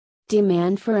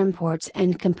Demand for Imports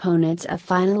and Components of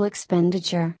Final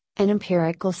Expenditure, an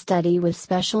empirical study with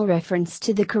special reference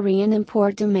to the Korean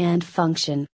import demand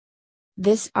function.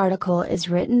 This article is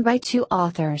written by two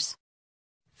authors.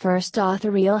 First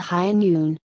author Il Hyun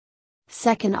Yoon.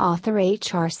 Second author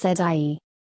HR Sedai.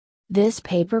 This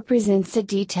paper presents a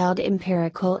detailed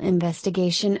empirical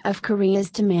investigation of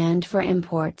Korea's demand for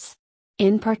imports.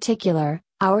 In particular,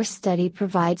 our study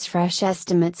provides fresh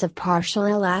estimates of partial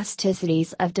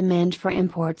elasticities of demand for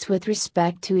imports with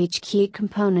respect to each key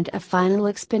component of final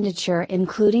expenditure,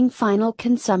 including final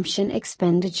consumption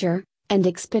expenditure, and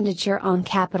expenditure on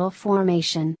capital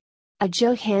formation. A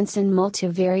Johansson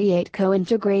multivariate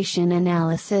co-integration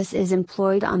analysis is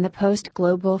employed on the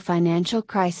post-global financial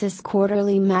crisis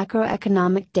quarterly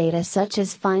macroeconomic data such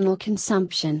as final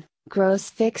consumption,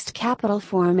 gross fixed capital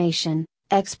formation,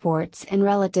 exports and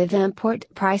relative import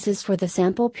prices for the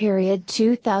sample period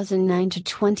 2009 to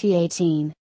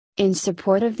 2018. In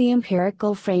support of the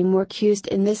empirical framework used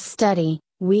in this study,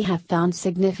 we have found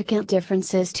significant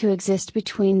differences to exist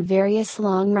between various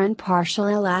long-run partial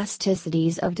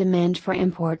elasticities of demand for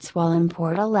imports, while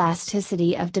import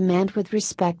elasticity of demand with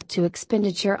respect to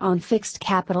expenditure on fixed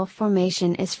capital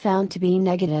formation is found to be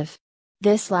negative.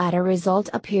 This latter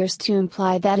result appears to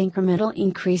imply that incremental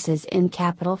increases in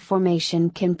capital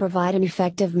formation can provide an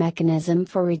effective mechanism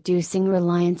for reducing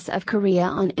reliance of Korea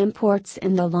on imports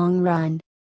in the long run.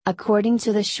 According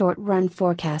to the short-run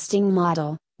forecasting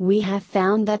model, we have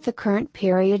found that the current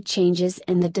period changes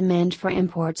in the demand for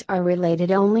imports are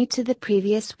related only to the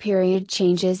previous period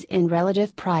changes in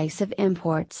relative price of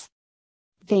imports.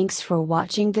 Thanks for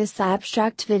watching this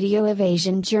abstract video of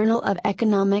Asian Journal of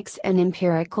Economics and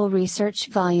Empirical Research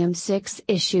Volume 6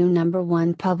 Issue Number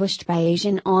 1 published by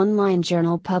Asian Online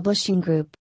Journal Publishing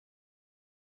Group.